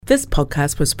This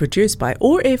podcast was produced by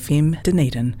OAR FM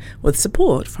Dunedin with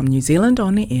support from New Zealand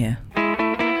On the Air.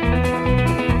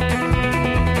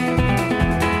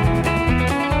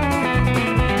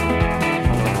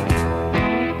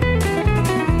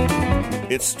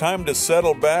 It's time to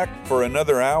settle back for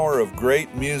another hour of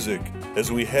great music as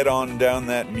we head on down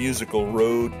that musical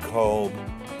road called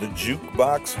the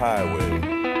Jukebox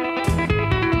Highway.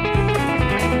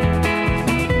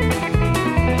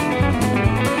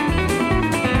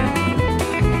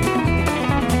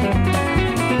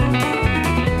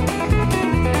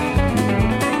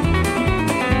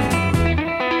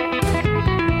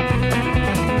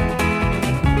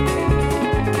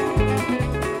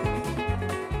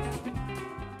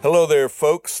 Hello there,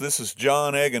 folks. This is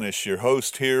John Eganish, your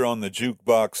host here on the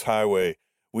Jukebox Highway.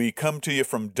 We come to you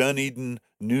from Dunedin,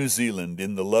 New Zealand,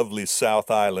 in the lovely South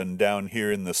Island down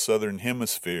here in the Southern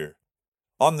Hemisphere.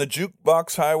 On the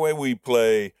Jukebox Highway, we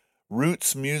play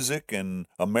roots music and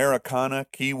Americana,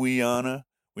 Kiwiana.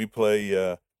 We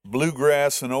play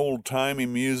bluegrass and old-timey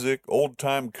music,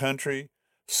 old-time country,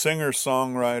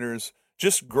 singer-songwriters,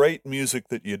 just great music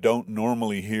that you don't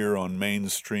normally hear on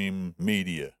mainstream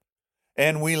media.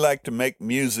 And we like to make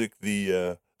music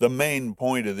the main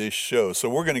point of this show, so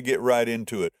we're going to get right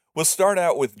into it. We'll start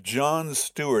out with John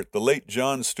Stewart, the late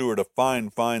John Stewart, a fine,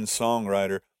 fine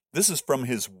songwriter. This is from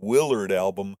his Willard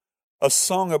album, a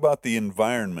song about the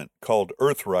environment called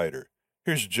Earth Rider.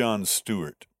 Here's John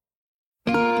Stewart.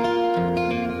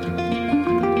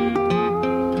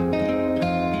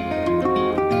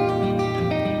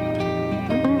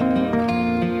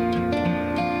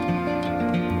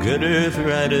 Good Earth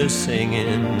Rider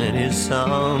singing, and his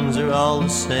songs are all the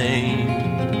same.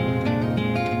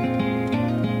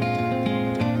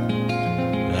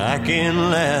 I can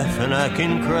laugh and I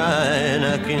can cry and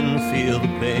I can feel the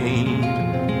pain.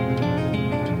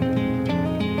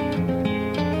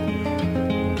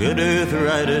 Good Earth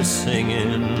Rider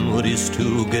singing what his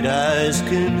two good eyes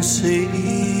can see.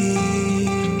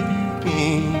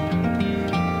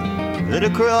 That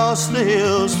across the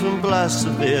hills from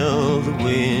Placerville the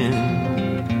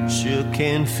wind sure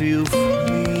can feel free.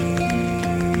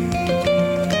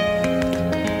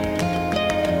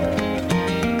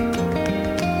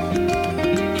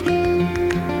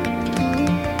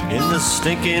 In the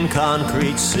stinking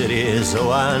concrete cities,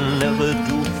 oh, I never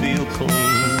do feel clean.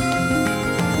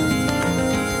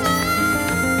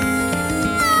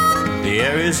 The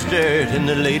air is dirt and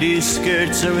the ladies'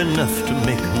 skirts are enough to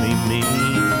make me mean.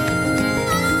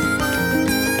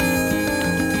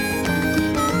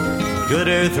 Good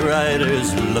Earth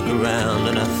Riders, look around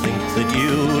and I think that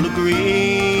you'll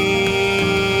agree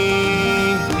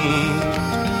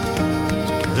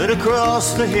that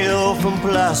across the hill from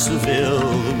Placerville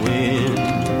the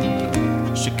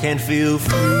wind she can't feel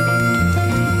free.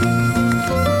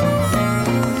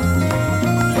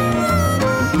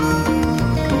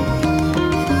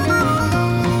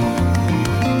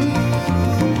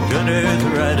 Good Earth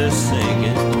Riders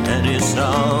singing and his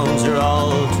songs are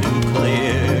all too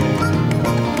clear.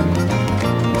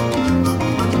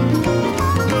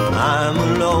 I'm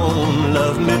alone,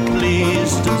 love me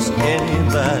please, does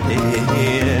anybody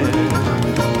here?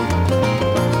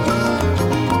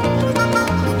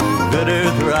 Good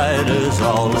Earth Riders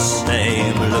all the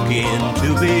same, looking to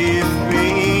be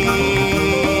free.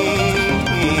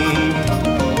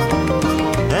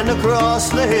 And across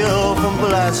the hill from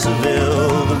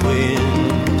Placerville the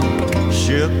wind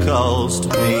sure calls to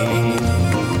me.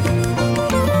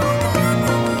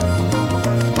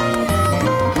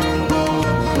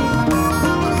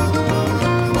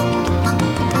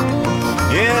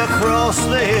 Across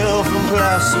the hill from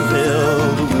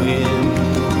Placerville the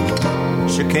wind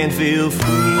sure can't feel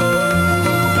free.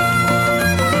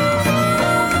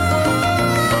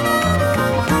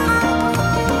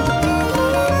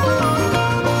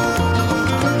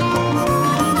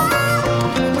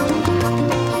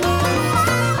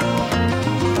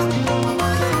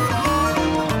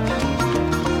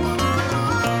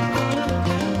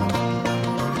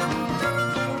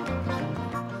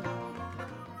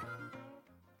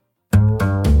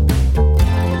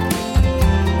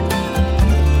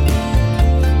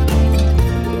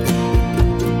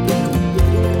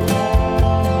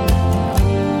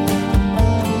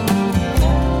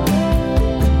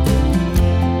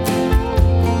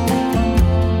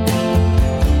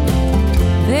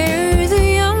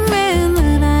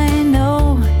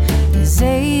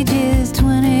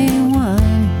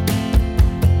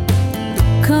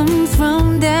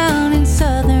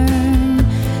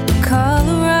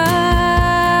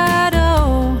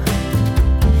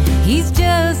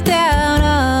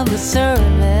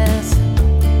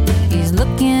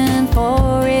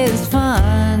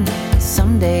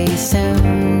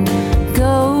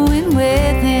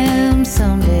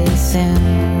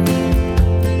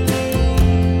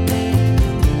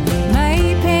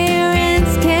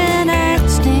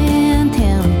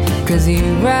 'cause he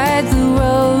rides the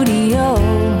rodeo.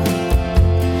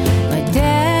 My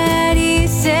daddy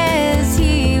says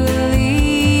he will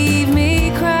leave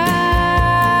me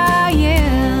crying,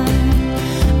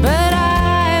 but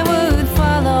I would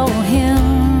follow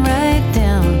him right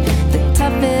down the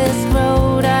toughest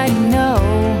road I know.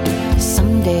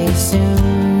 Someday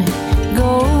soon,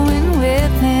 going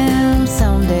with him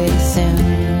someday soon.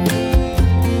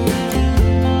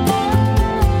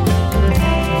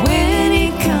 When he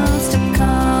comes to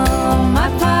call, my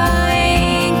pa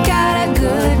ain't got a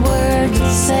good word to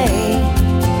say.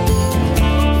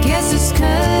 Guess it's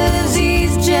 'cause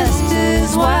he's just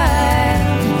as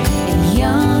wild in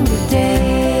younger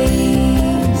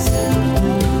days.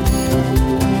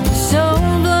 So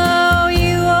blow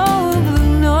you old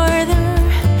blue norther,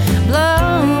 blow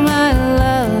my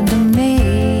love to me.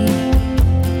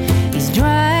 He's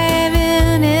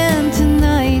driving in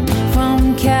tonight from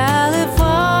California,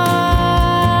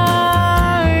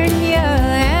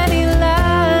 and he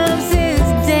loves his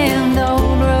damned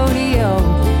old rodeo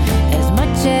as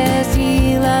much as he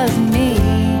loves me.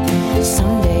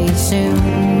 Someday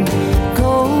soon,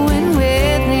 going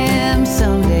with him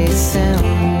someday soon.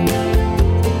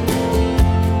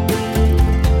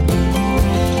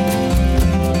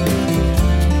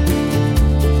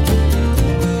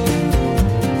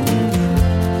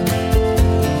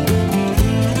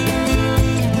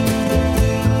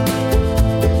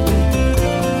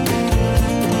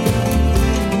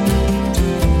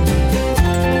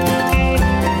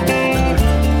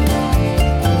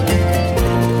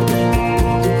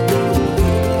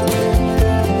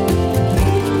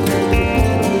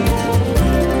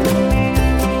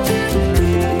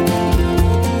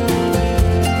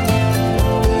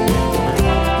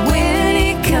 When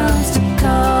he comes to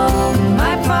call,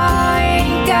 my pa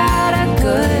ain't got a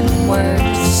good word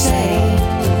to say.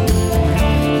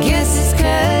 Guess it's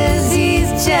 'cause he's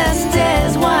just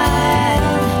as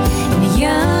wild in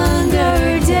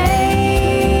younger days.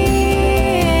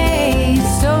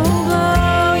 So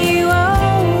blow you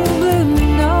old blue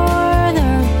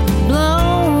norther, blow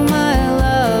my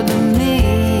love to me.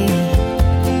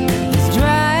 He's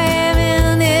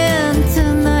driving in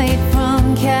tonight from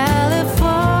California.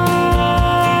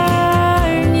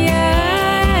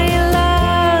 He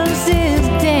loves his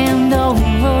damned old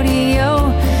rodeo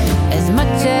as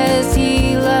much as he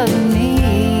loves me.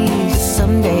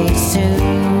 Someday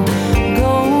soon,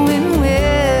 going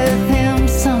with him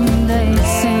someday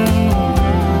soon.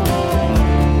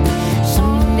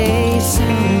 Someday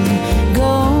soon,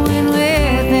 going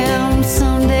with him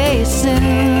someday soon.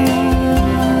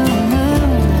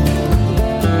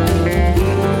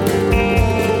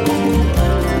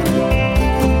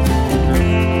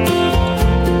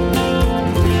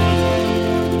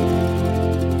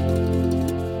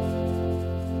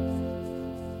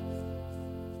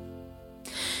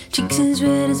 Cheeks as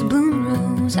red as a blooming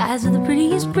rose, eyes are the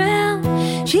prettiest brown.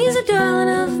 She's a darling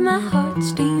of my heart,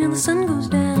 staying till the sun goes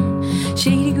down.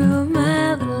 Shady Grove,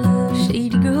 my little love,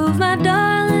 Shady Grove, my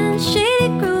darling, Shady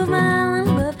Grove, my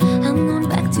little love. I'm going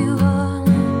back to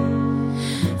Harlem.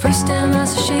 First time I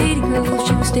saw Shady Grove,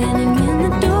 she was standing in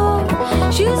the door.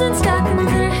 Shoes and stockings in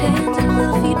her hands and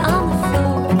little feet on the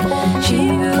floor.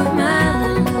 Shady Grove, my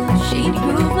little love, Shady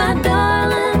Grove, my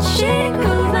darling, Shady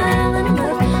Grove, my little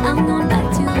love. I'm going back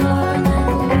to Harlem.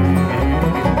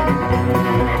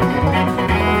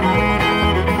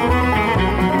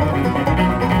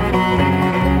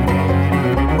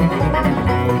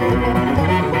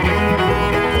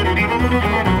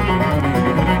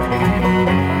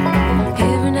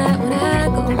 Every night when I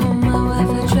go home, my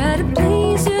wife, I try to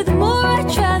please her. The more I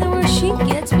try, the worse she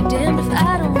gets. Be damned if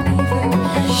I don't leave her.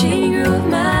 Shady Grove,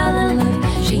 my little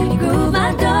love, Shady Grove, my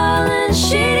darling,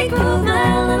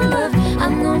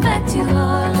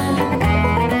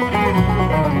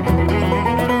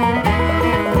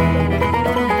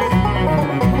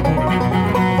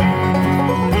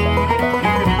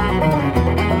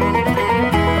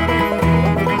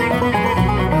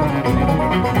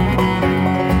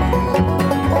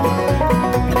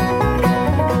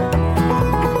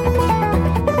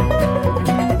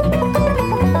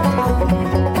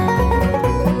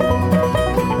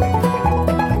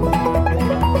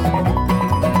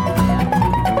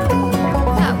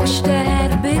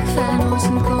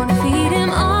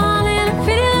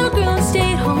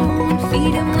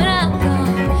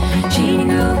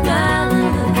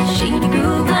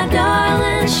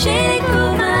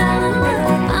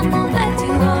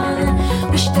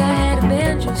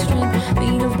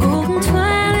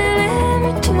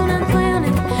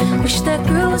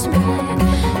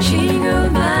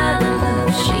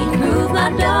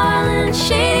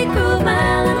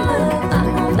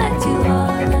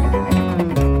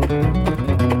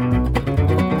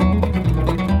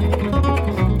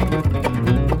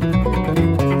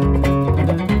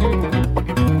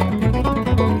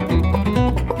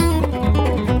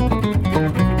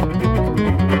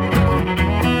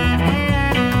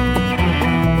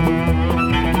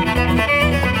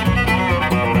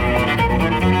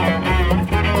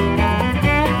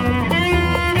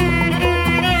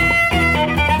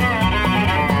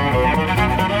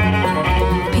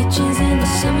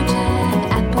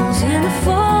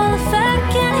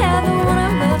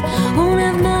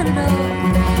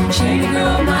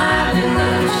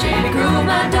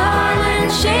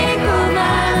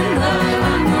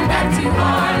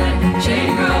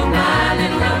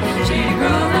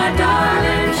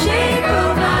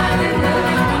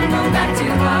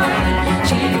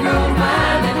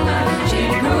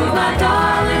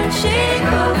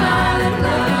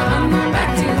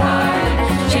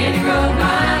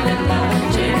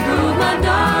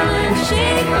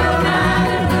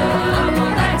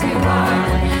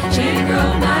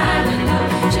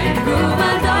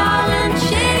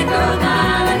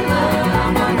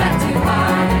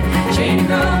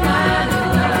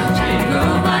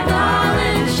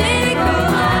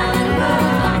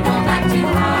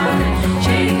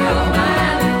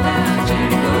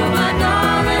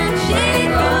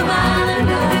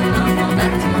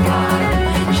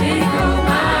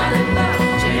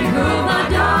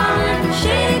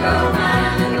 Grove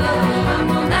Island love, I'm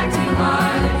going back to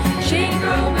Harlan. Shady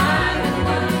Grove Island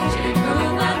love, Shady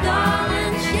Grove, my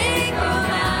darling. Shady Grove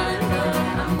Island love,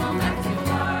 I'm going back to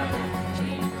Harlan.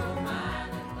 Shady Grove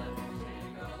Island love, Shady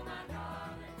Grove, my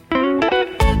darling.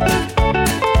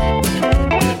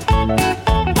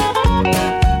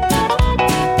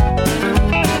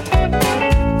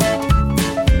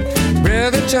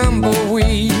 Brother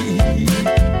Tumbleweed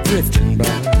drifting by,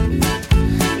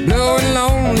 blowing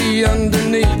lonely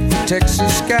underneath the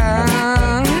Texas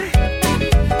sky.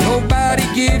 Nobody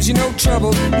gives you no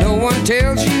trouble, no one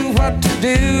tells you what to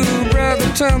do. Brother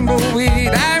Tumbleweed,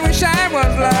 I wish I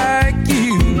was like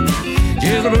you,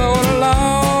 just blowing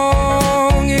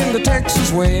along in the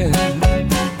Texas wind.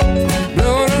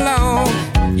 Blowing along,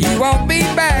 you won't be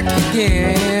back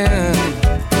again.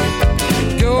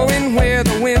 Going where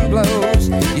the wind blows,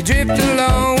 you drift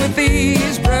along with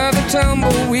ease. Brother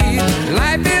Tumbleweed,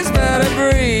 life is but a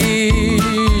breeze.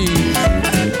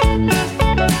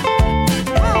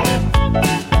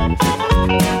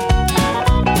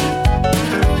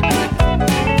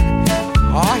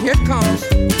 Oh, here it comes.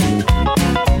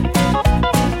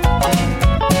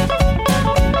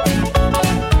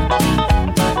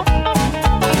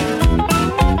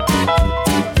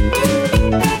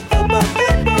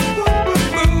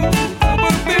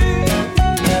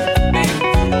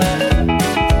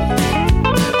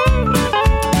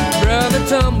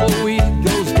 Tumbleweed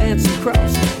goes dancing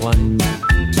across the plain,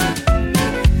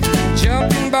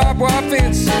 jumping barbed wire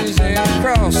fences and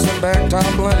across the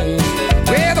blacktop lanes.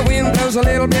 Where the wind blows a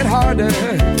little bit harder,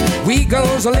 we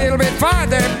goes a little bit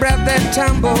farther. Brother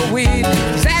Tumbleweed,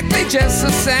 exactly just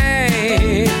the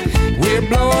same. We're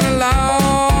blowing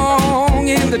along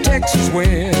in the Texas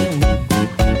wind,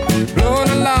 blowing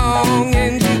along,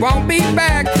 and you won't be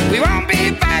back. We won't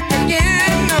be back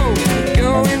again. No,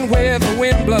 going where the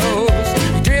wind blows,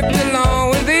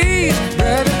 along with these.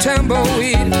 Brother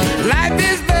Tumbleweed, life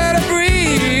is but a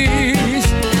breeze.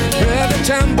 Brother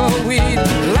Tumbleweed,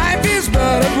 life is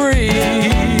but a breeze.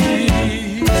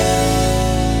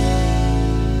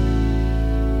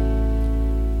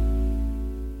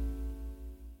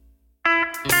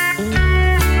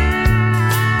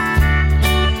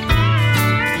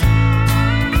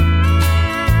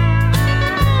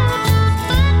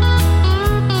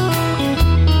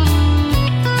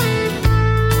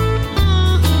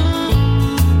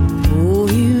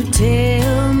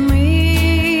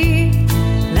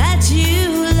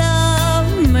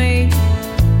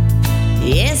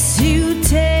 yeah.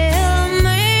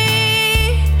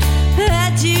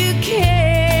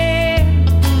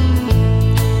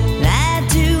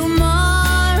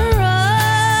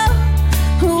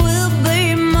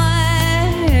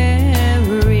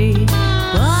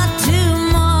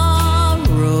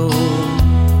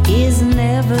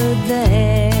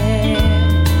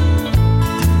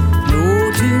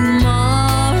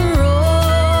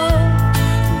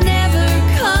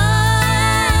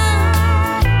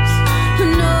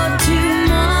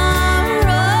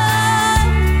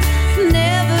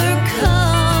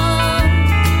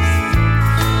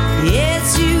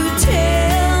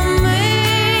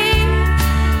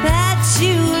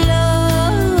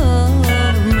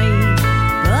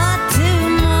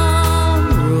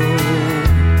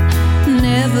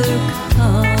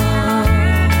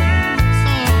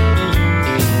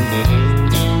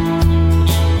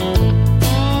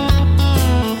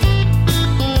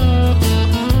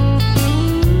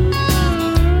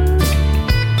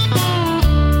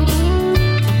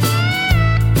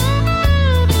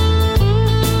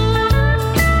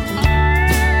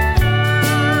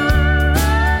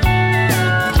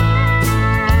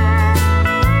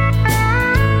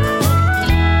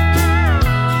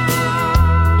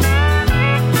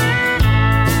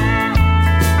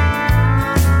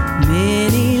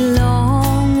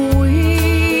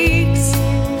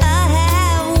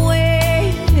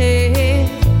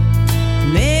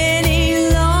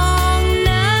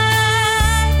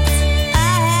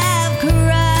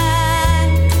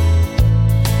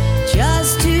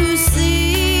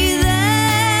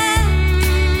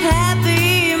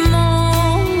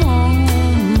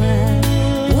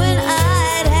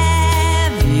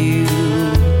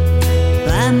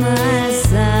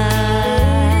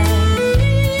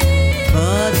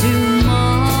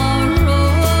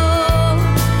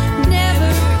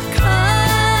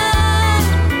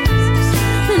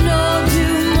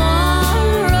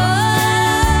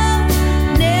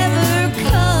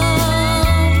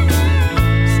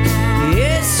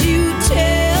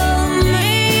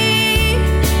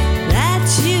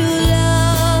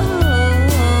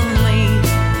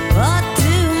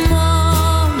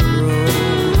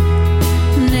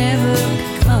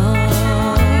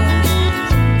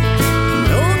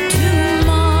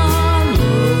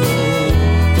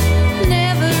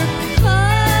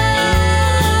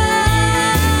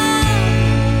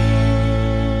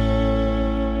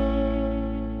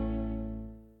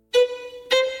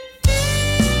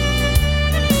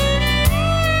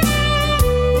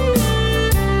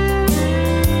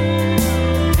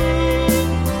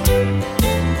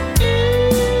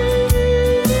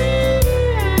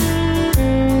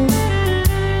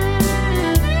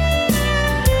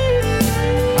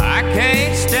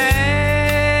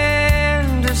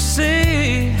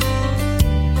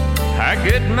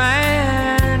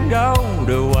 man go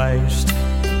to waste?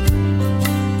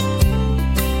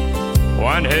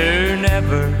 One who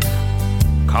never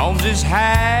combs his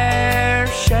hair,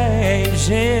 shaves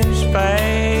his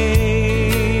face.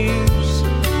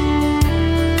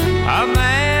 A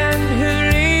man who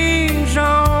leans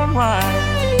on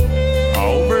right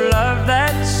over love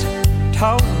that's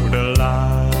told a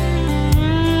lie.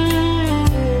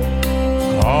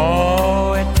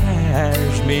 Oh, it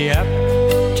tears me up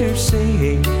to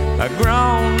see a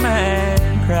grown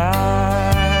man cry.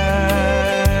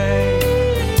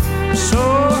 So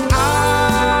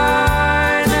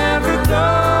I never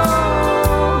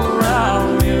go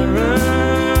round mirrors.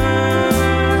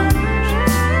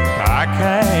 I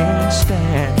can't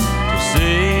stand to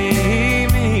see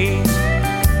me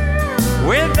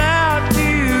without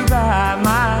you by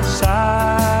my side.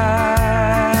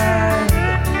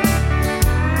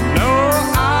 No,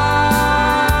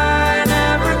 I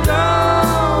never go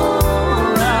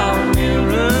round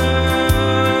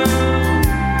mirrors,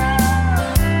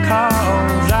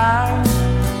 'cause I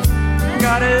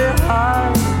got a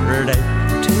heartache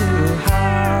to hide.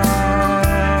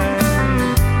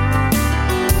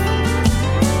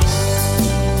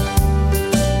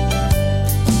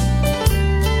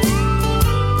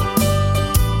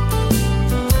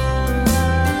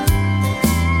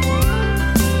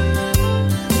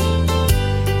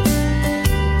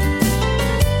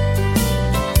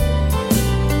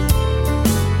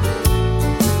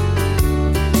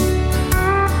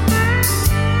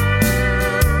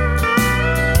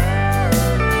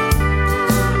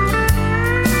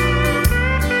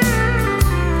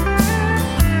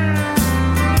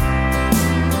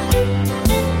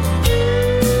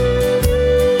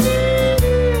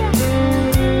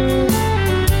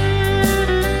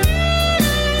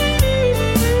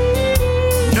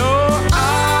 No,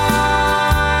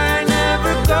 I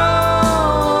never go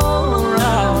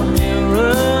round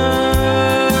mirrors.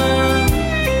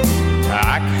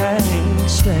 I can't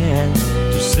stand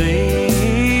to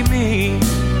see me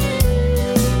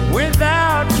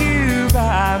without you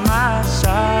by my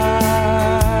side.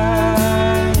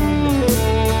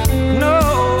 No,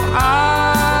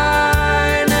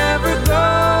 I never go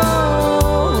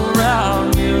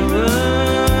round mirrors,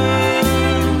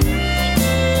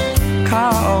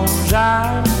 'cause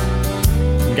I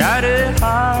got a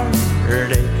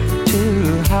heartache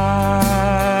to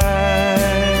hide.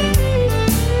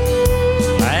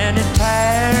 And it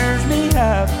tears me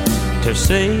up to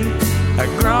see a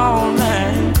grown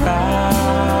man cry.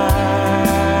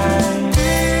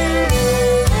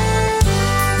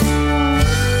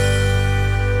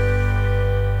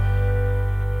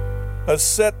 A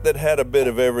set that had a bit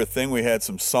of everything. We had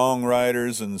some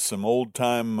songwriters and some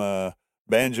old-time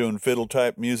banjo and fiddle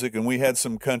type music, and we had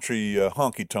some country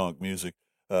honky-tonk music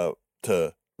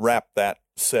to wrap that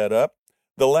set up.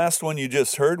 The last one you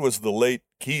just heard was the late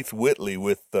Keith Whitley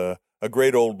with a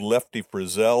great old Lefty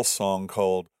Frizzell song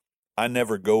called I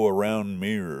Never Go Around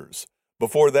Mirrors.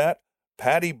 Before that,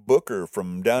 Patty Booker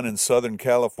from down in Southern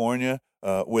California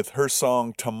with her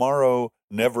song Tomorrow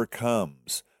Never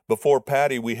Comes. Before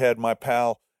Patty, we had my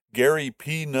pal Gary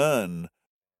P. Nunn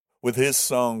with his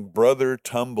song Brother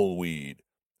Tumbleweed.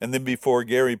 And then before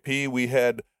Gary P., we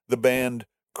had the band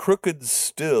Crooked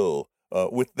Still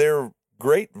with their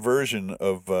great version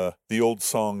of the old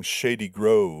song Shady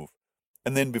Grove.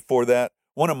 And then before that,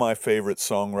 one of my favorite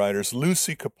songwriters,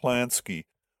 Lucy Kaplansky,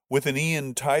 with an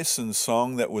Ian Tyson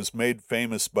song that was made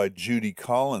famous by Judy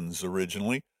Collins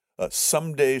originally,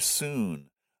 Someday Soon.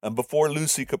 And before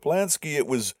Lucy Kaplansky, it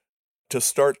was to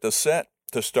start the set,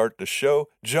 to start the show,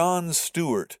 John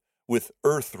Stewart with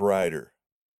Earth Rider.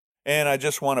 And I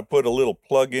just want to put a little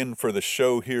plug in for the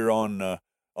show here on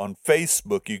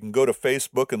Facebook. You can go to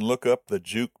Facebook and look up the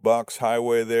Jukebox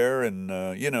Highway there and,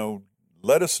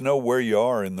 let us know where you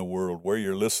are in the world, where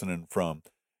you're listening from.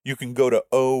 You can go to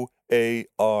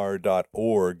oar.org.nz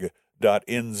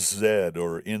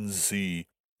or NZ,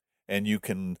 and you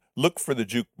can look for the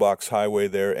Jukebox Highway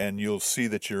there, and you'll see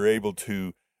that you're able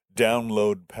to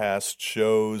download past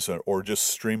shows or just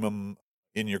stream them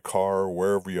in your car or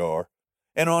wherever you are.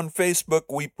 And on Facebook,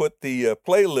 we put the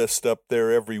playlist up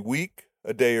there every week,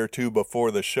 a day or two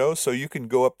before the show, so you can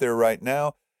go up there right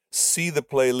now, see the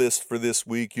playlist for this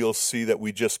week. You'll see that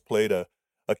we just played a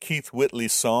Keith Whitley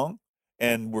song,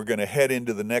 and we're going to head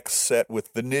into the next set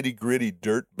with the Nitty Gritty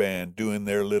Dirt Band doing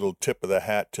their little tip of the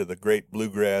hat to the great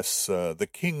bluegrass, the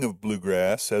king of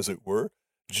bluegrass, as it were,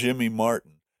 Jimmy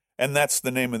Martin. And that's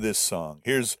the name of this song.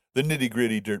 Here's the Nitty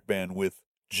Gritty Dirt Band with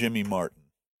Jimmy Martin.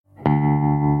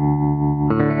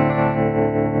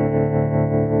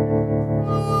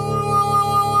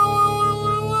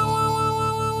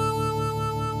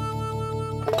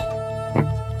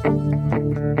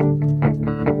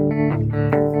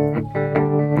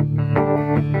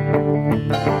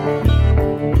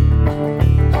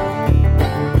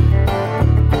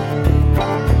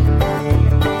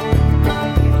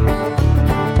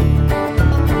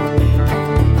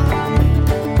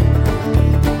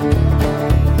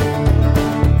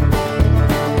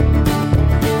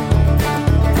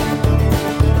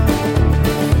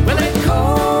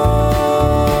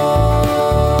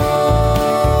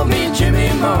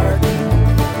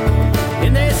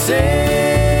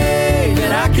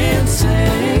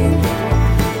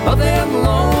 of them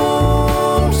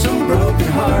lonesome,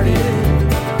 broken-hearted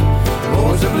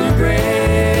boys of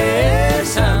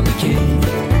bluegrass. I'm the king.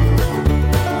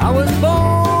 I was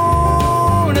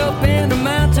born up in the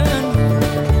mountain.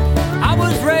 I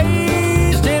was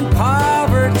raised in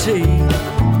poverty.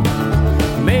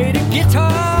 Made a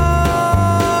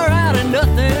guitar out of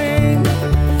nothing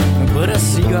but a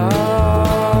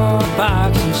cigar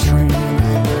box and string.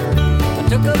 I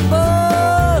took a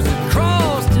bus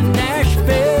across to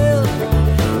Nashville,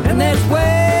 and that's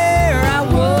where I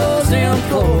was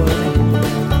employed,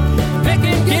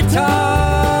 picking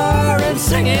guitar and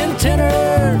singing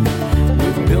tenor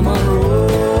with Bill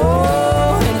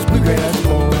Monroe and his bluegrass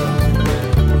boys.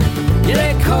 Yeah,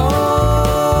 they call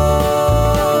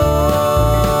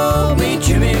me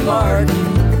Jimmy Martin,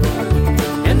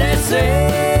 and they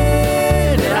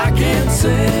say that I can't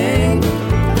sing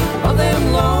of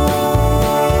them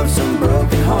lonesome,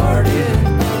 broken-hearted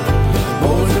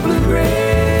boys of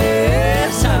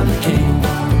bluegrass. I'm the king.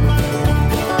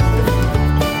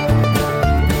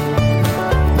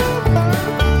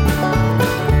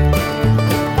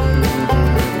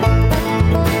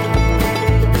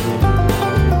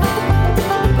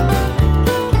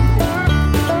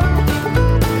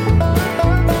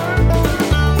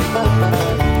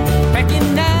 Back in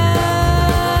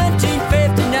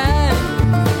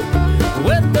 1959,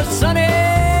 with the Sunny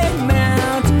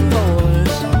Mountain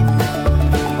Boys,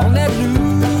 on that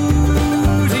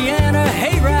Louisiana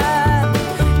hayride,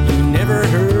 you never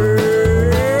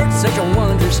heard such a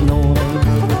wondrous noise.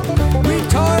 We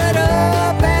tore it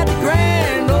up at the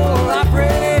Grand Ole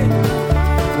Opry,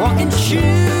 walking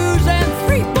shoes and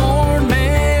freeborn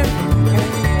man,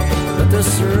 but the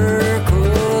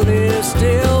circle is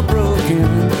still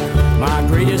broken. My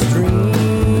greatest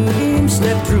dream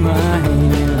slipped through my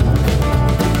hand.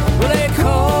 Well, they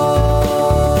call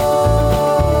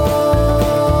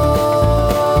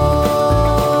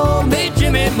me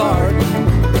Jimmy Martin,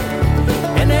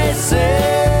 and they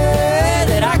say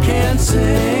that I can't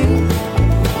sing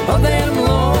of them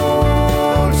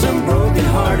lonesome,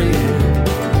 broken-hearted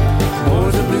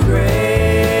boys of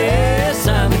bluegrass.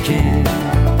 I'm the king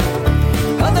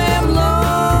of them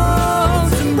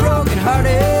lonesome,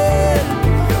 broken-hearted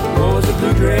boys of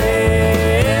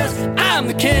bluegrass. I'm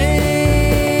the king.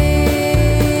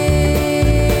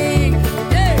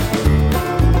 Yeah.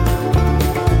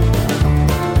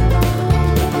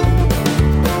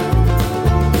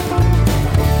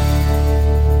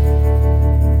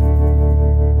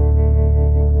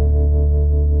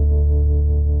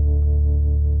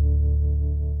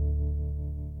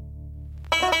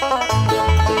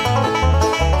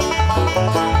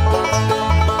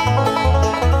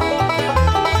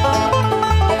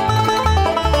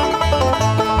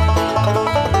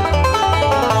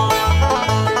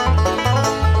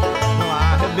 Well,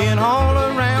 I have been all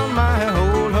around my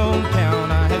old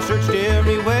hometown. I have searched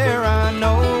everywhere I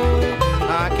know.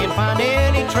 I can't find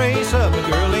any trace of a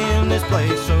girl in this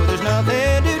place, so there's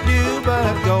nothing to do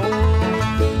but go.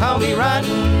 I'll be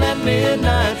riding that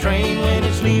midnight train when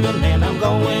it's leaving, and I'm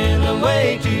going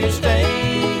away to stay.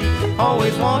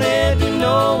 Always wanted to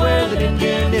know where the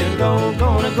engine did go.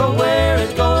 Gonna go where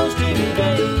it goes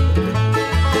today.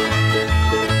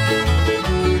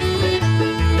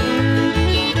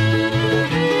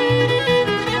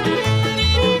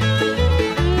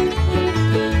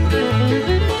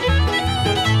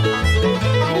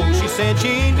 Oh, she said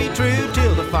she'd be true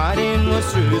till the fighting was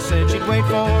through. Said she'd wait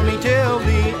for me till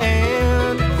the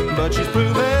end, but she's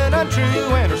proven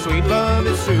untrue, and her sweet love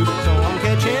is through. So I'm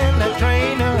catching that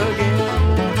train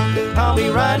again. I'll be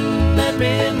riding that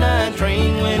midnight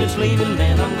train when it's leaving,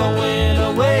 and I'm going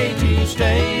away to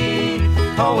stay.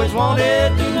 Always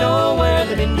wanted to know where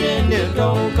that engine did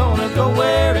go. Gonna go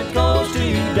where it goes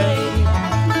today.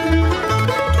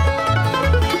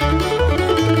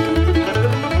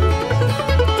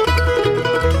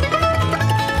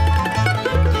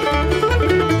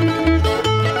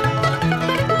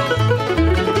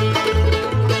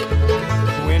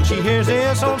 When she hears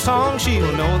this old song,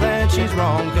 she'll know that she's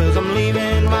wrong, 'cause I'm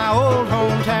leaving my old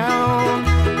hometown.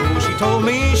 Oh, she told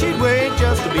me she'd wait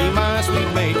just to be my sweet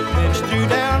mate, then she threw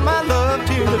down my love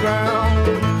to the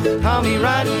ground. I'll be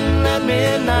riding that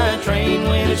midnight train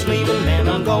when it's leaving, and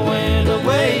I'm going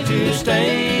away to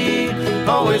stay.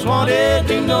 Always wanted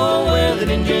to know where that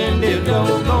engine did go.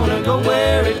 Gonna go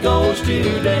where it goes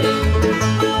today.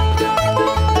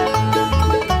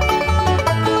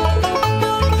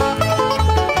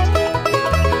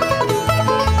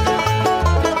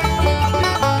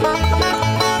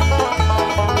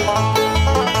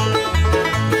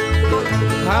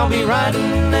 I'll be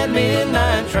riding that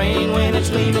midnight train train when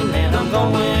it's leaving, and I'm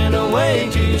going away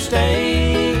to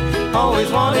stay.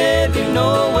 Always wanted to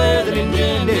know where the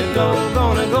engine did go.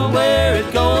 Gonna go where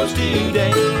it goes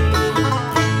today.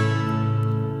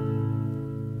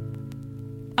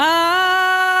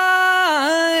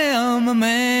 I am a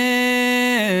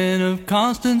man of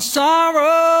constant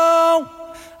sorrow.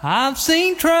 I've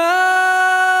seen trouble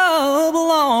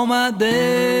all my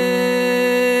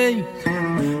days.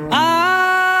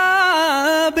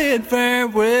 I bid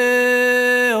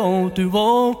farewell to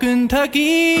old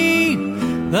Kentucky,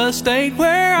 the state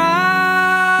where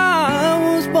I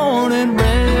was born and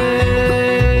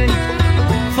raised.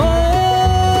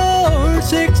 For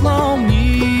 6 long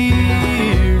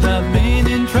years I've been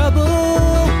in trouble.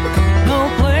 No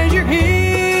pleasure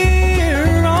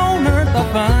here on earth I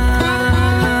find.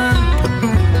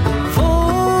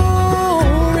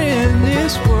 For in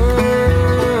this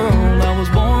world I was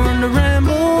born to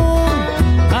ramble.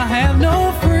 I have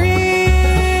no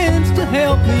friends to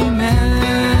help me now.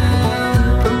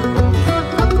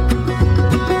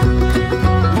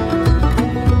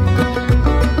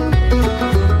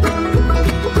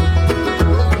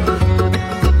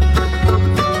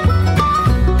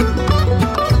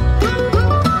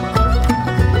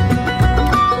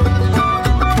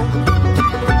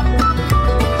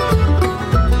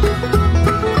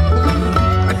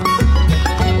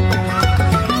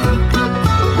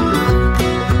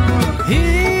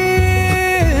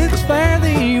 It's fare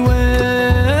thee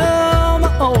well,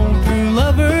 my old true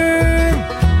lover.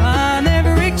 I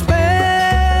never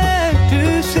expect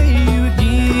to see you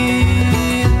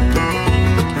again.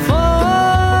 For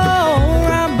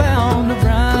I'm bound to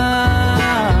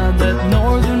ride that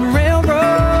northern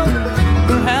railroad.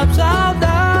 Perhaps I'll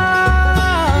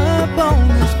die upon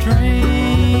this train.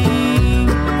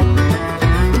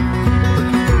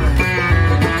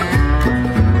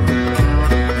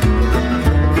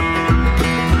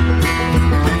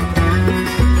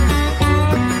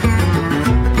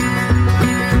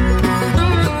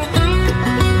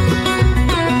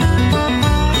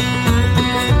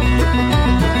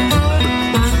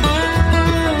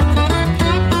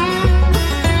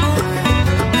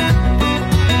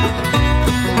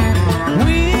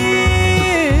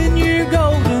 When your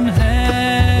golden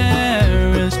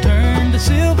hair is turned to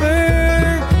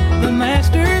silver, the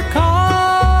master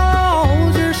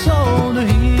calls your soul to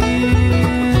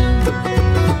him.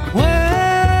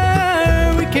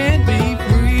 Where we can't be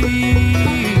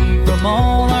free from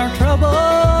all our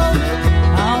troubles,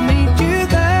 I'll meet you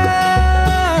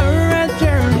there at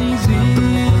journey's end.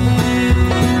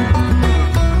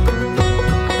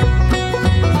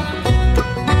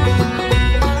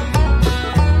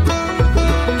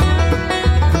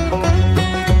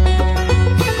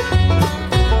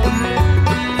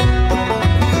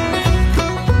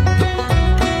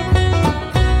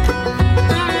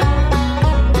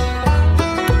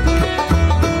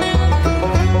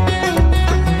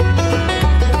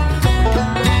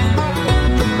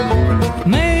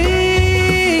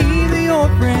 Maybe your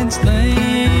friends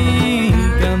think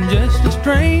I'm just a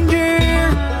stranger.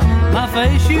 My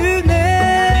face you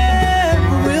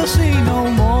never will see no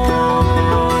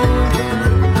more.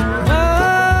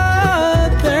 But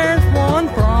there's one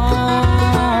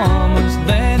promise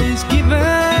that is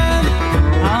given.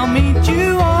 I'll meet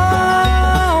you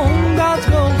on God's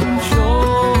golden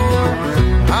shore.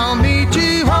 I'll meet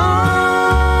you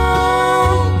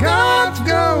on God's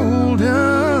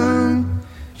golden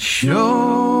shore.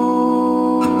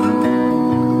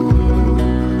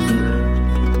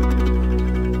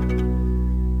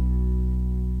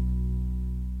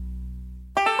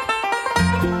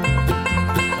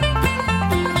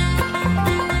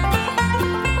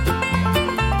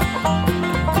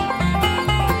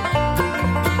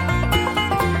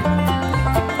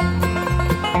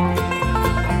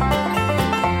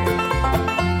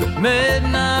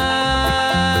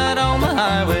 Midnight on the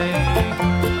highway,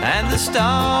 and the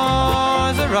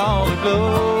stars are all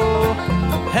aglow,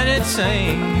 and it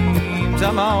seems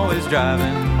I'm always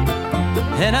driving,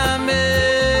 and I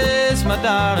miss my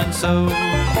darling so.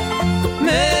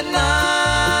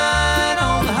 Midnight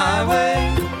on the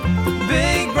highway,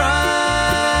 big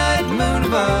bright moon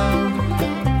above,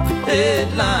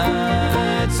 it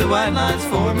lights the white lines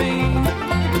for me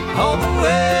all the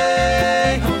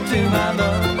way home to my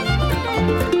love.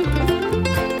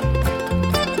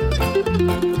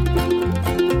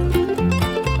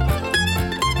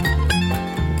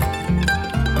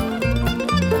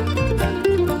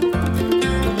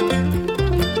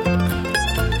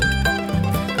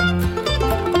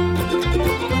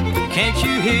 Can't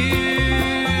you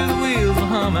hear the wheels a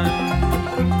humming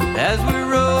as we're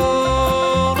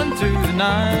rolling through the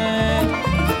night?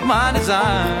 my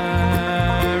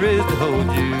desire is to hold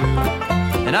you,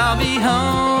 and I'll be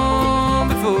home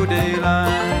before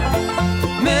daylight.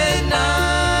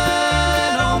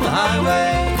 Midnight on the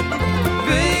highway,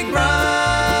 big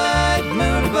bright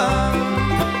moon above,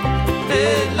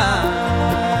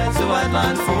 headlights, the white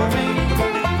lines for me,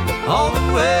 all the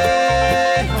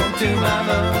way home to my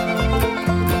love.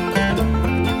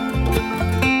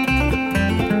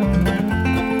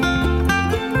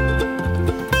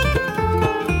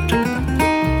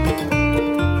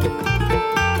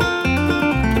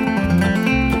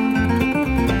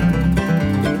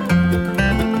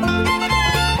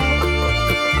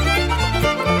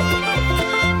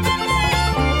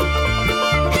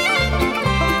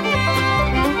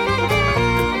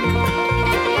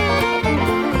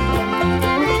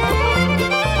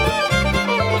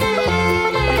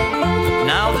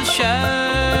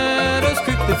 Shadows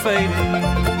quickly fading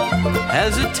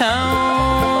as the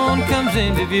town comes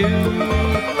into view.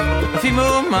 A few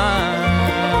more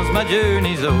miles, my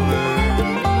journey's over,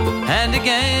 and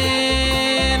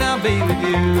again I'll be with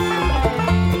you.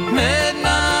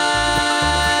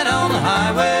 Midnight on the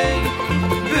highway,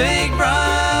 big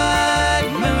bright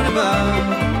moon above,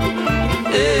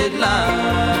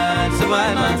 headlights, the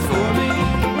white lines for me,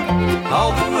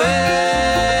 all the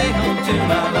way home to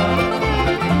my love.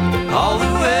 All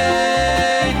the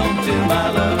way home to my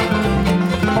love.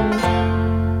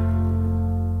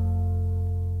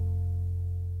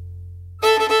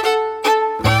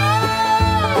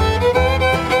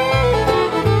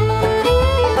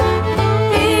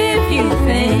 If you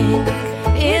think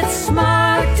it's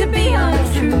smart to be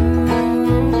untrue,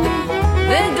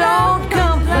 then don't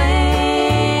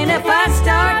complain if I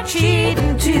start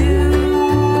cheating too.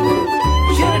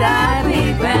 Should I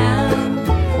be bound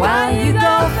while you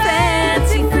go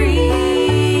fancy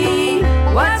free?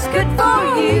 What's good for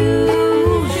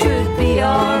you should be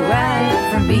alright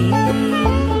for me.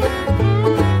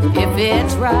 If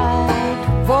it's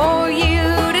right for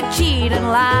you to cheat and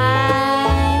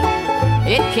lie,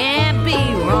 it can't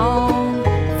be wrong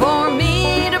for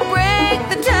me to break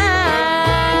the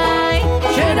tie.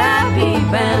 Should I be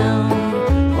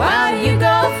bound while you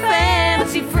go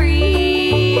fancy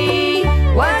free?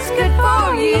 What's good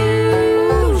for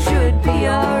you should be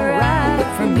alright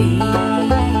for me.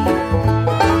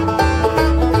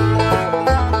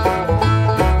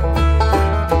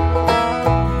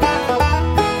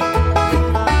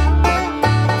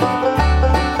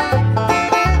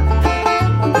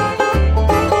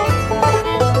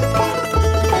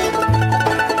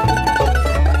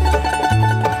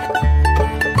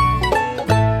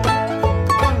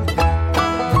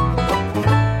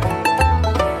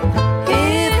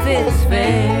 If it's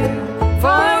fair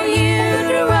for you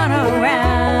to run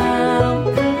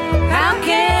around, how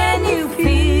can you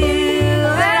feel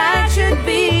that I should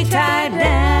be tied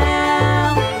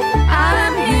down?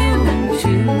 I'm human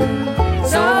too,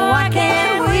 so why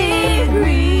can't we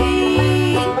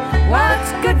agree?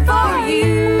 What's good for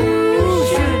you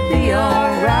should be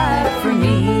alright for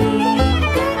me.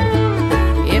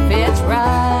 If it's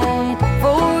right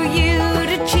for you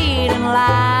to cheat and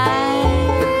lie,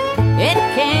 it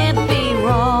can't be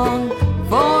wrong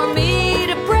for me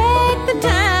to break the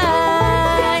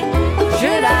tie.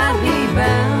 Should I be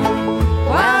bound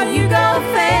while you go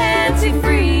fancy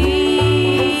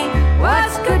free?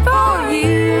 What's good for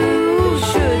you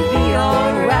should be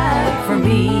alright for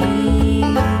me.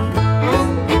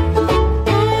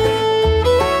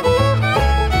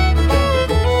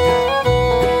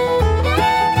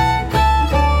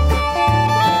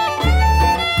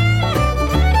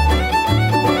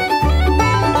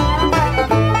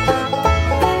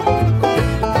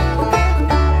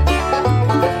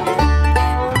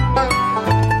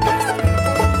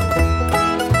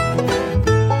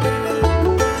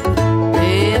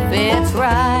 If it's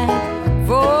right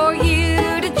for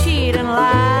you to cheat and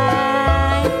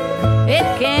lie, it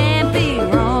can't be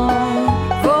wrong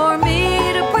for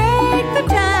me to break the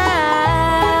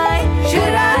tie.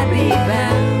 Should I be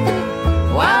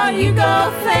bound while you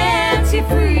go fancy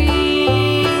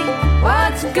free?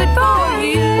 What's good for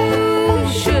you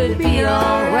should be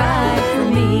alright for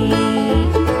me.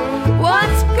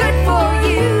 What's good for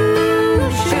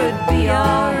you should be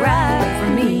alright for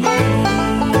me.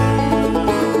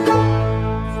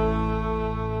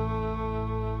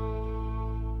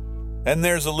 And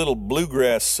there's a little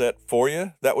bluegrass set for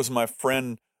you. That was my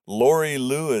friend Lori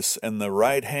Lewis and the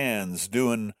Right Hands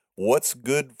doing What's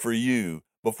Good for You.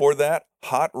 Before that,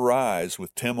 Hot Rise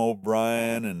with Tim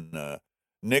O'Brien and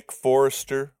Nick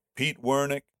Forrester, Pete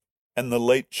Wernick, and the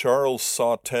late Charles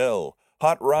Sawtell.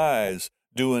 Hot Rise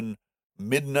doing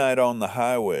Midnight on the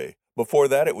Highway. Before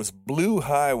that, it was Blue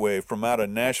Highway from out of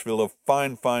Nashville, a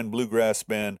fine, fine bluegrass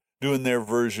band doing their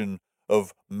version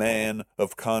of Man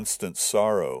of Constant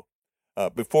Sorrow.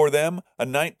 Before them, a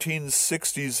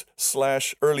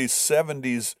 1960s/early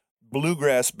 70s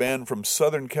bluegrass band from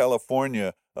Southern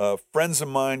California. Friends of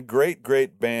mine,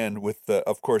 great band with,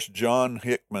 of course, John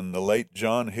Hickman, the late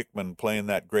John Hickman playing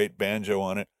that great banjo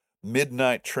on it.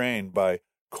 Midnight Train by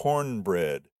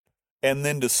Cornbread. And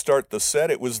then to start the set,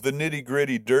 it was the Nitty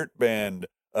Gritty Dirt Band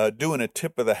doing a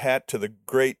tip of the hat to the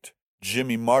great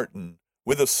Jimmy Martin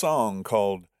with a song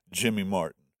called Jimmy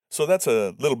Martin. So that's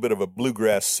a little bit of a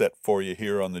bluegrass set for you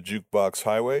here on the Jukebox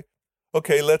Highway.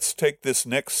 Okay, let's take this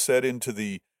next set into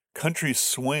the country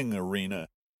swing arena.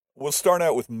 We'll start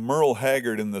out with Merle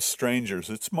Haggard and the Strangers.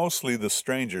 It's mostly the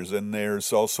Strangers, and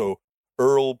there's also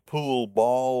Earl Poole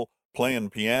Ball playing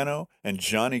piano, and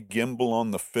Johnny Gimble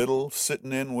on the fiddle,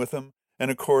 sitting in with him.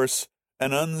 And, of course,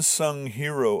 an unsung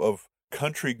hero of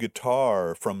country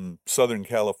guitar from Southern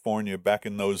California back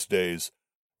in those days,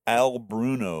 Al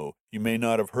Bruno. You may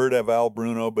not have heard of Al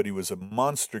Bruno, but he was a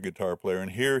monster guitar player,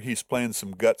 and here he's playing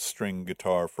some gut string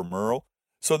guitar for Merle.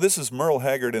 So this is Merle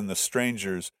Haggard and the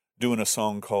Strangers doing a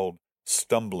song called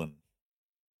Stumblin'.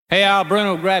 Hey, Al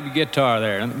Bruno, grab your guitar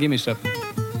there. Give me something.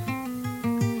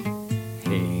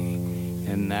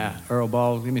 And Earl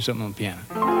Ball, give me something on the piano.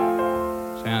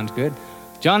 Sounds good.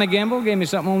 Johnny Gimble, give me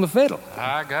something on the fiddle.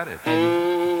 I got it.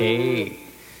 Hey,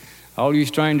 all you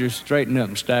strangers straighten up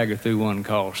and stagger through one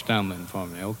called Stumbling for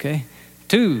me, okay?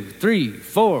 2, 3,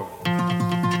 4.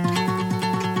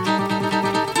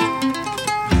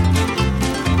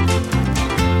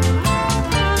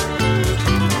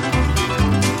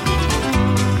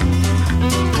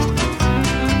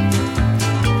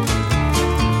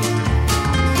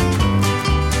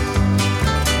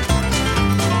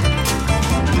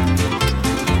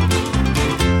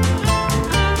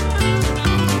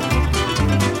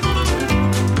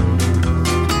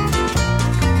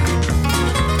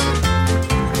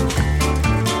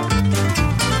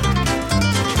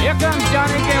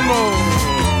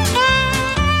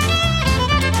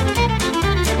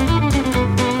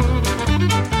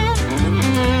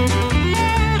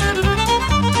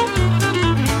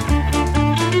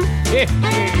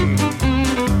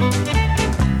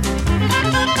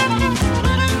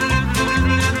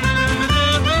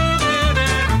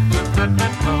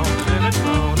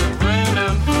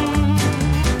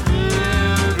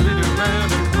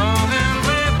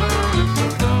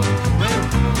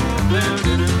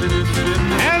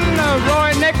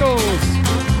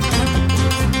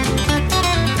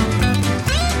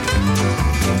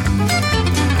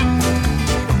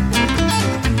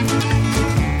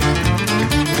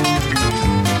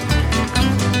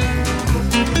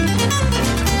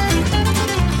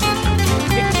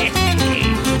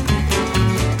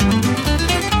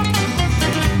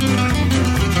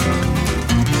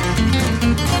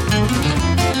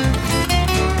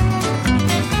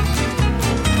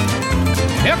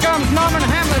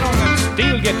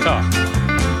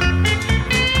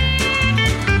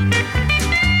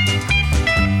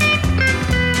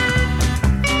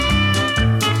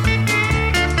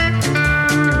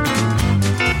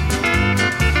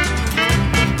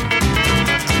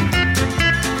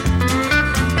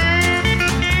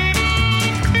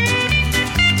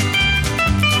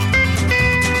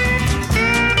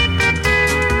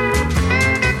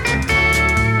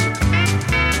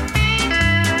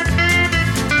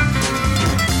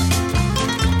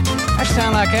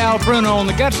 Al Bruno on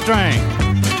the gut string.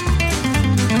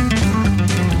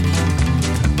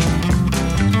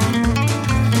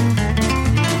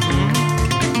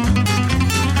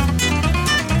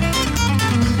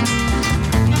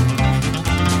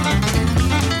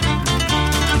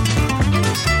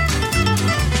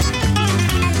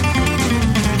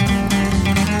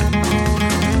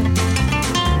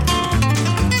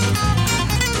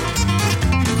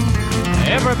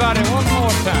 Everybody, one more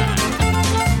time.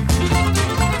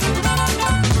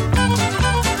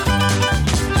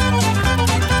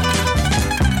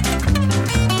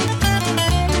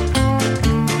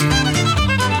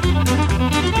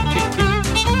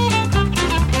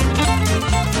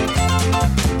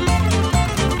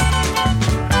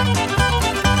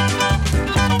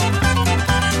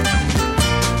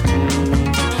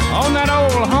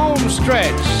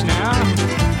 Stretch now.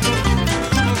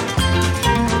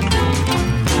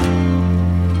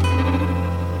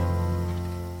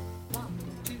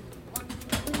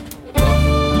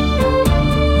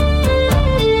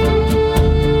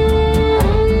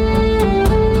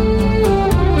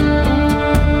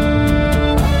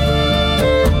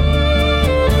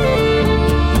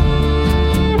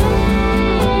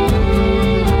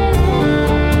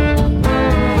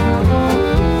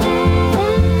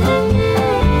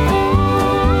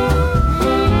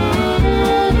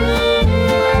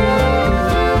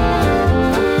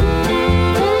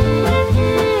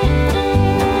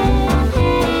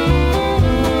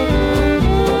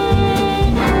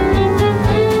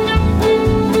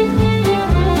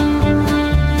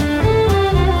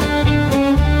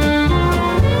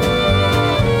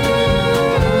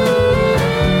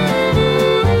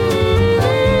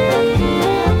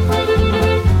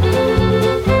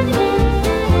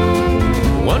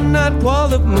 while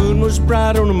the moon was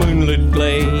bright on a moonlit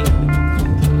glade.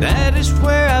 That is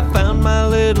where I found my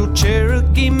little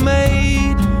Cherokee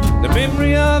maid. The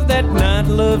memory of that night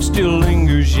love still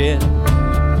lingers yet,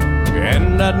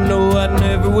 and I know I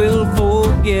never will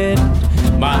forget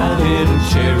my little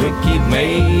Cherokee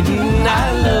maiden.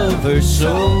 I love her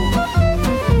so.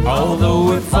 Although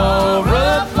we're far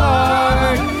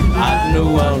apart, I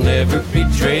know I'll never be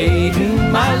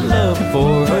trading my love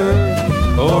for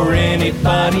her or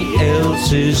anybody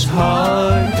else's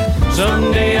heart.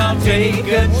 Someday I'll take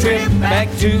a trip back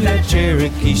to that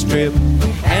Cherokee Strip,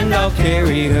 and I'll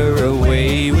carry her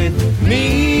away with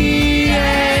me.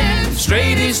 And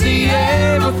straight as the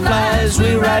arrow flies,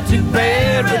 we'll ride to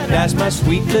paradise, my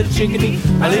sweet little chickadee,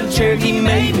 my little Cherokee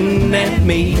maiden and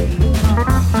me.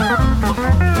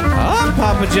 Oh,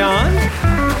 Papa John.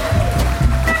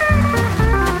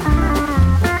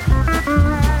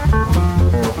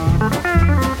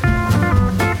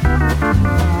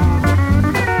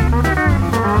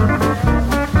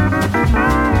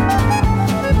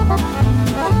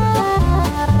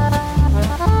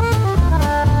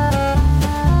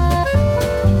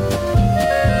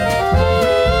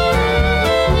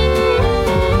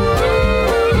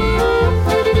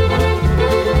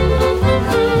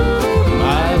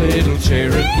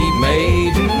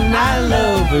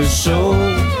 So,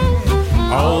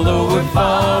 although we're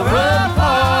far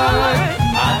apart,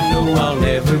 I know I'll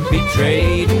never be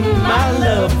trading my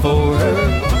love for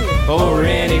her or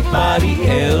anybody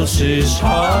else's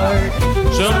heart.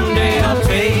 Someday I'll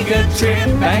take a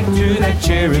trip back to that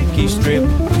Cherokee Strip,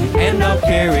 and I'll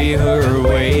carry her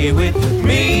away with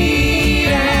me.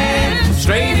 And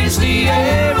straight as the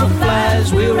arrow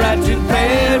flies, we'll ride to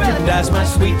paradise, my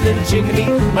sweet little chickadee,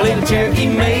 my little Cherokee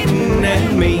maiden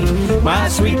and me. My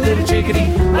sweet little chickadee,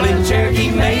 my little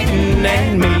Cherokee maiden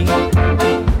and me.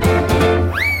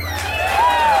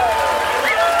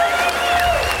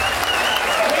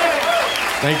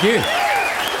 Thank you.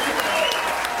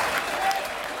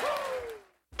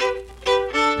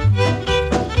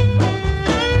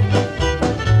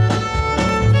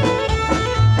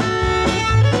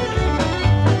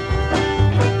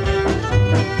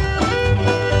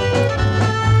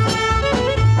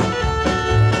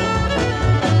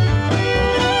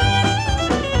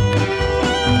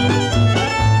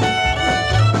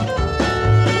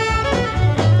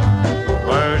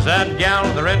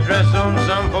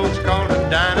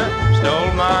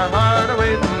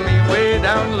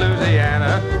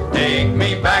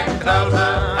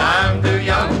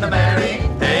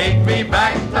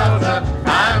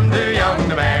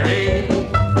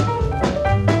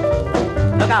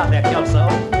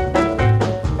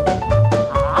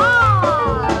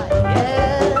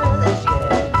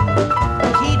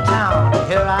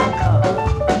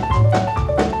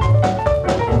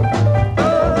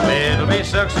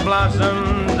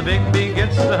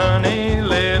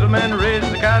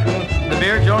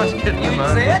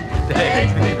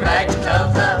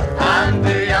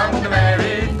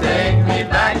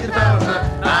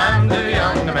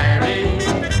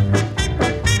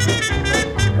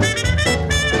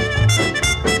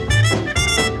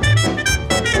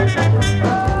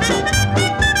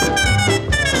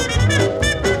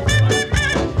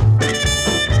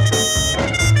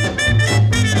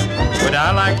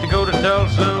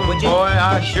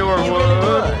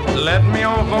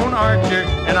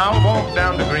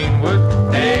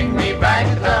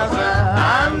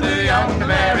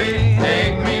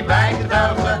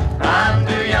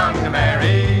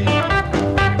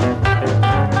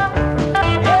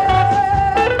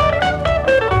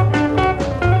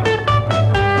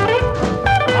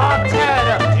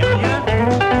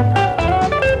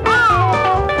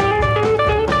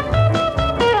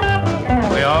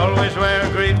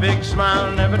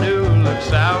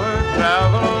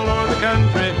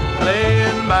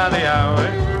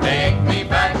 Take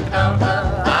me back to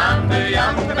Tulsa, I'm too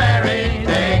young to marry.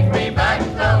 Take me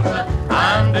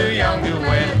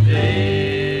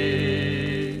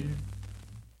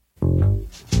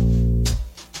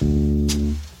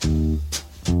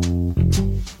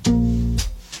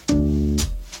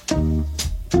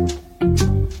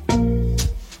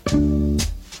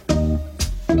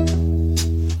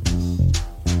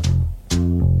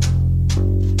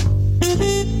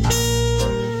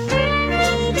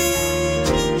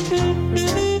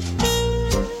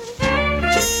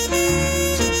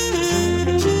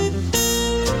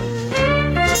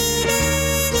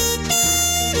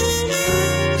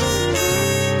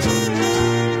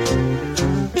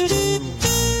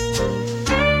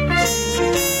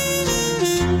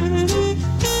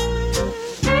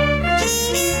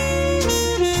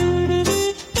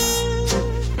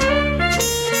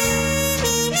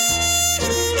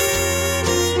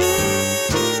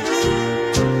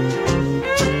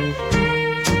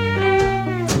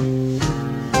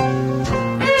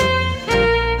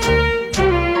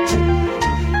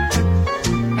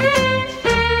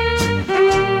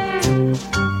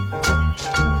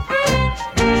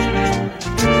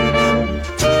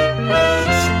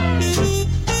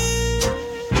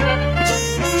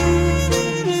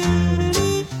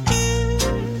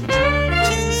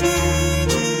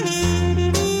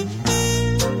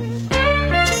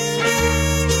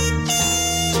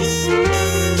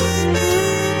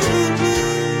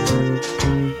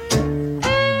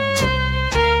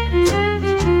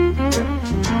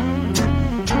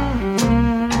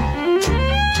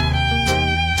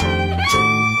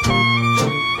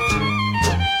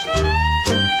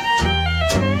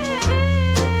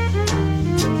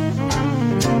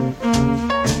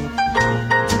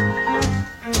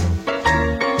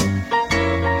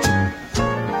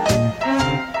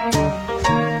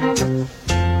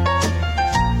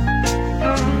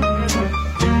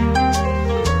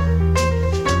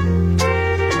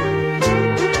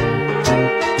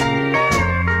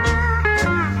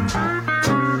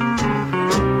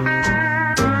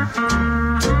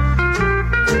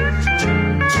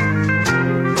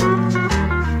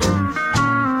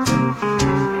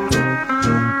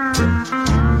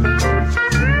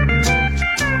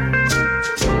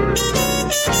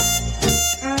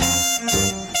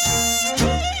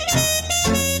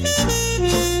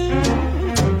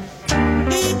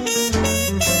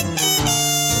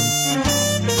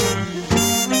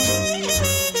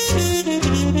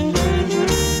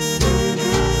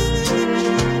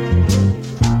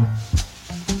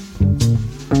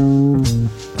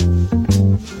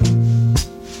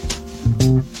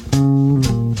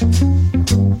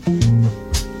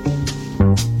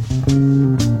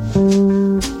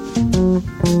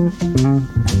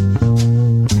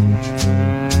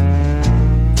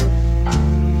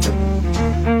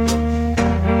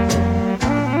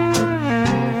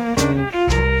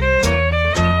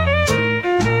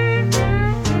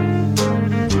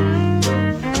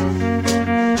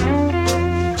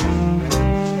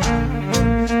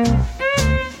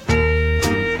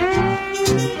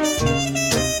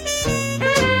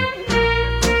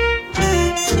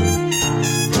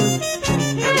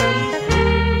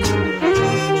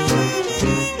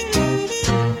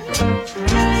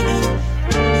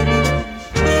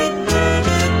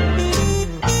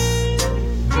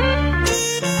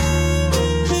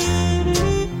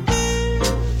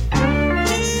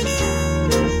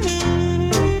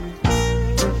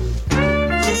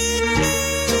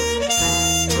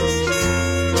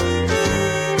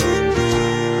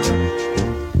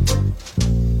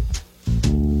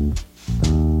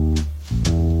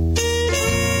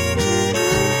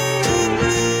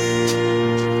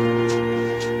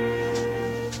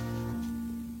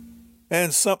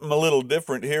And something a little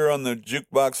different here on the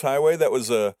Jukebox Highway. That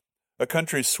was a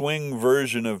country swing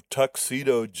version of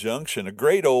Tuxedo Junction, a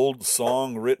great old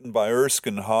song written by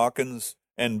Erskine Hawkins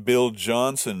and Bill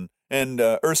Johnson. And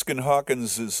Erskine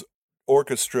Hawkins'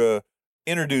 orchestra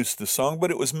introduced the song, but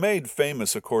it was made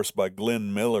famous, of course, by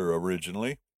Glenn Miller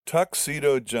originally.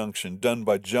 Tuxedo Junction, done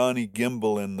by Johnny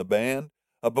Gimbel and the band.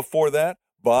 Before that,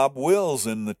 Bob Wills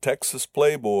and the Texas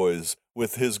Playboys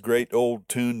with his great old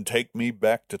tune, Take Me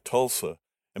Back to Tulsa.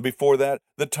 And before that,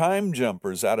 the Time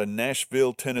Jumpers out of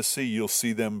Nashville, Tennessee. You'll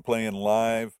see them playing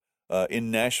live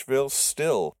in Nashville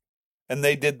still. And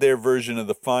they did their version of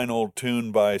the fine old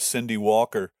tune by Cindy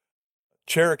Walker,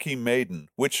 Cherokee Maiden,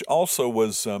 which also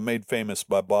was made famous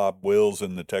by Bob Wills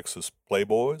and the Texas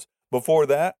Playboys. Before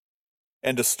that,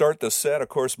 and to start the set, of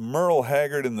course, Merle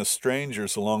Haggard and the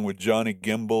Strangers, along with Johnny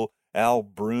Gimbel, Al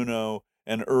Bruno,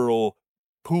 and Earl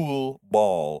Poole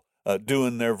Ball,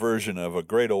 doing their version of a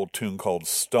great old tune called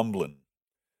Stumblin'.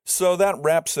 So that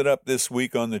wraps it up this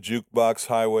week on the Jukebox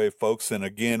Highway, folks. And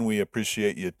again, we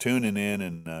appreciate you tuning in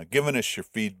and giving us your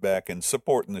feedback and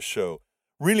supporting the show.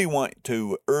 Really want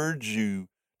to urge you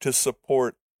to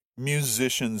support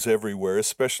musicians everywhere,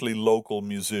 especially local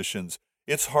musicians.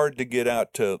 It's hard to get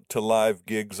out to live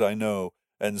gigs, I know.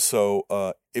 And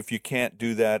so if you can't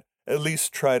do that, at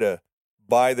least try to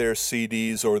buy their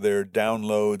CDs or their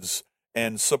downloads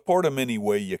and support them any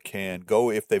way you can. Go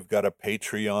if they've got a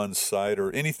Patreon site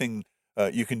or anything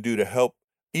you can do to help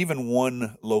even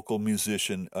one local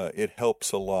musician. It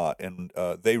helps a lot, and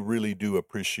they really do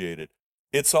appreciate it.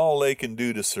 It's all they can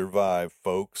do to survive,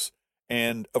 folks.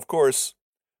 And, of course,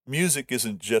 music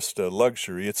isn't just a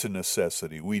luxury, it's a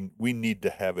necessity. We need to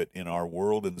have it in our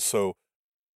world, and so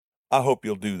I hope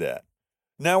you'll do that.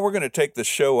 Now we're going to take the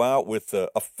show out with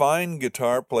a fine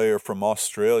guitar player from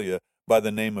Australia by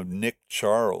the name of Nick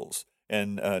Charles.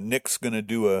 And Nick's going to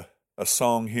do a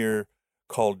song here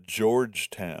called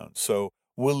Georgetown. So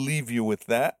we'll leave you with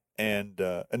that. And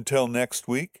until next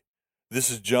week,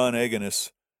 this is John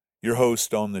Eganis, your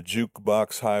host on the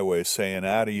Jukebox Highway, saying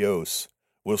adios.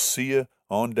 We'll see you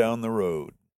on down the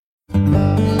road.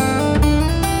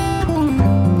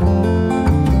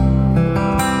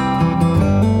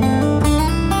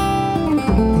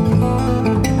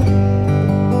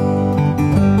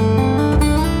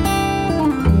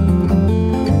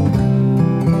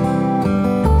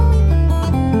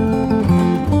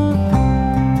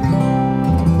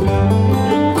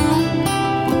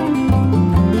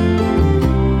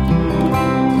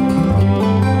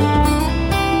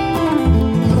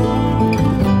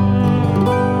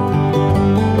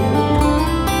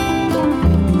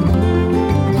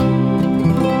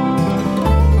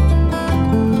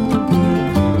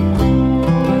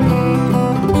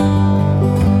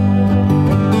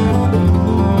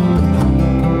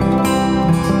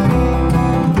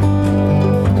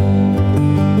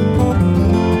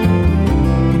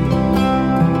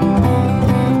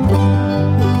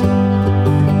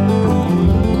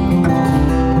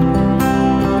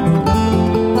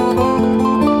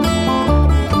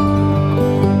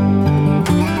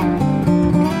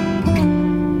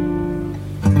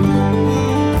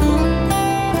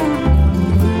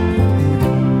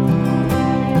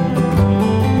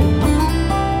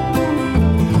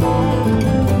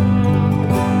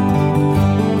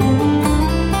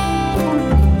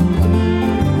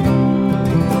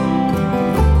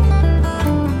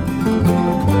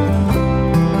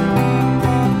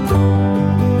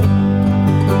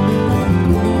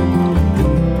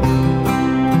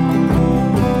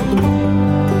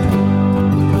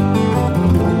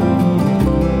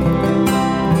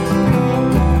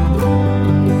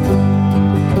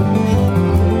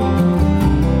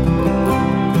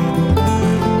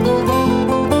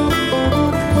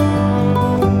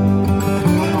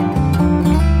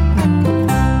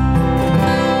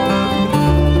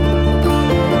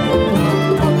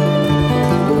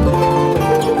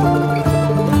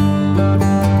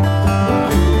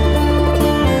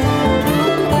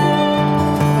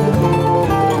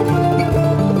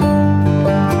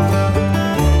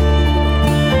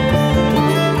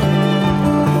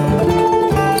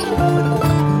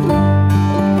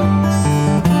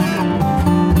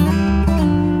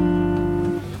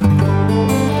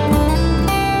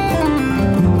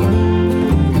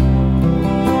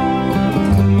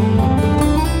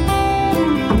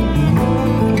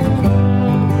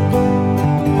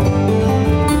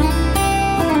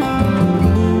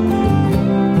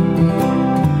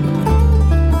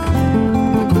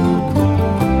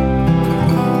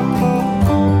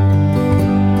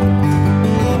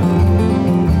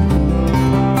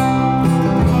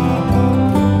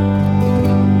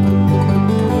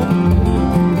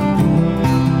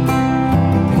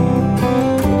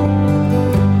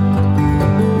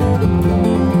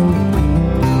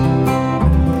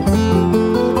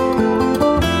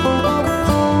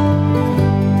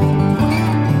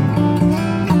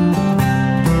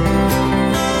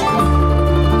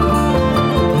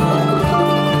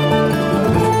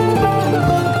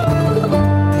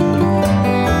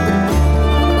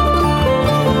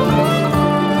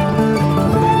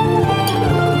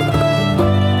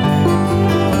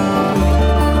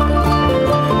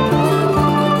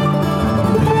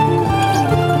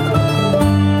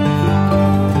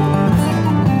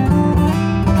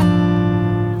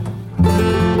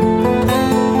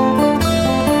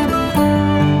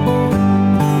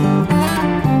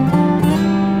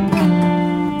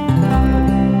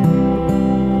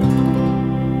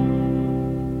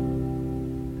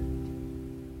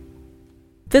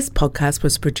 This podcast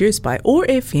was produced by OAR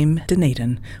FM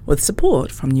Dunedin with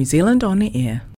support from New Zealand On the Air.